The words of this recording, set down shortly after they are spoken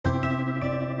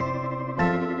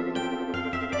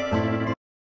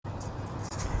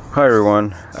Hi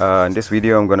everyone, in this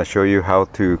video I'm going to show you how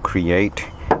to create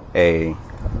a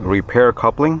repair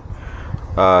coupling.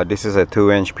 This is a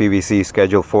 2-inch PVC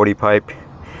Schedule 40 pipe,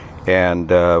 and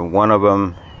one of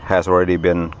them has already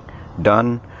been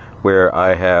done, where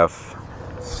I have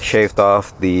shaved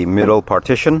off the middle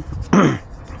partition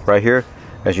right here.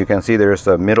 As you can see, there's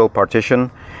a middle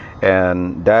partition,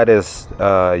 and that is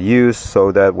used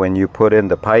so that when you put in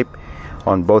the pipe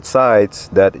on both sides,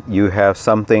 that you have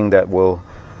something that will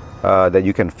that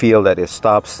you can feel that it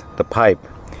stops the pipe.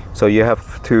 So you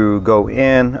have to go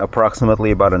in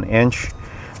approximately about an inch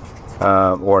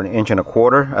or an inch and a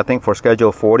quarter, I think, for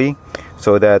Schedule 40,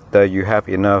 so that you have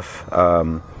enough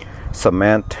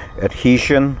cement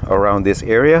adhesion around this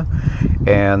area,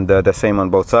 and the same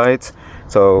on both sides.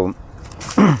 So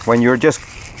when you're just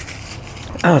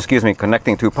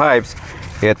connecting two pipes,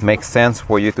 it makes sense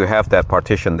for you to have that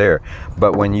partition there.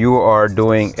 But when you are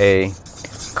doing a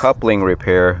coupling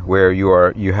repair, where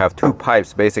you have two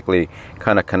pipes basically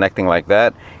kind of connecting like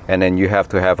that, and then you have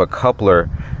to have a coupler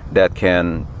that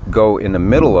can go in the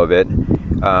middle of it,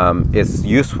 it's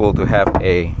useful to have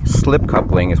a slip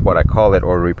coupling, is what I call it,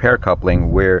 or repair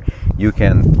coupling, where you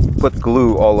can put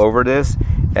glue all over this,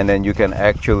 and then you can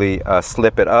actually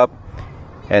slip it up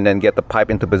and then get the pipe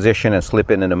into position and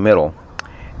slip it in the middle,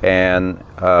 and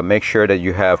make sure that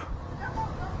you have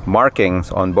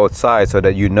markings on both sides so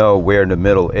that you know where the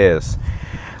middle is.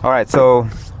 Alright, so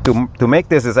to make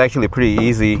this is actually pretty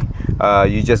easy.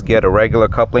 You just get a regular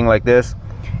coupling like this,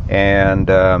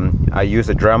 and I use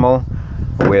a Dremel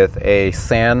with a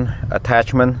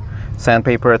sandpaper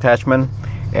attachment,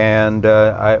 and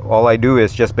all I do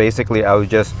is just basically I would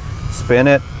just spin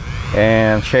it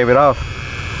and shave it off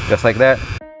just like that.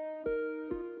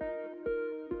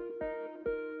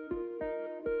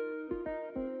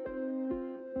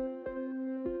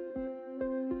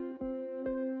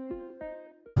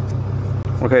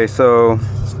 Okay, so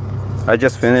I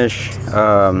just finished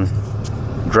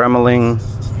dremeling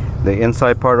the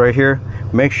inside part right here.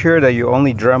 Make sure that you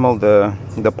only Dremel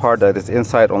the part that is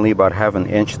inside only about half an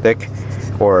inch thick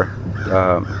or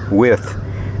width.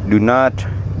 Do not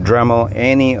Dremel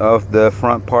any of the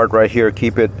front part right here.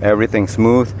 Keep everything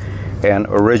smooth and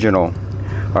original.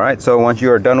 Alright, so once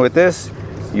you are done with this,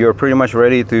 you're pretty much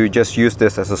ready to just use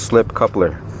this as a slip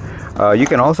coupler. You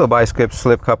can also buy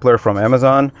slip coupler from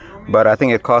Amazon, but I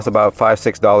think it costs about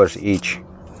 $5–6 each.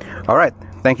 Alright,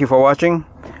 thank you for watching.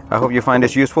 I hope you find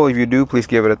this useful. If you do, please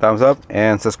give it a thumbs up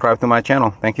and subscribe to my channel.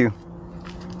 Thank you.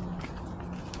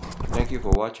 Thank you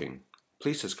for watching.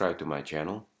 Please subscribe to my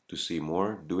channel to see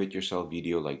more do-it-yourself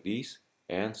video like these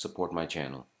and support my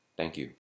channel. Thank you.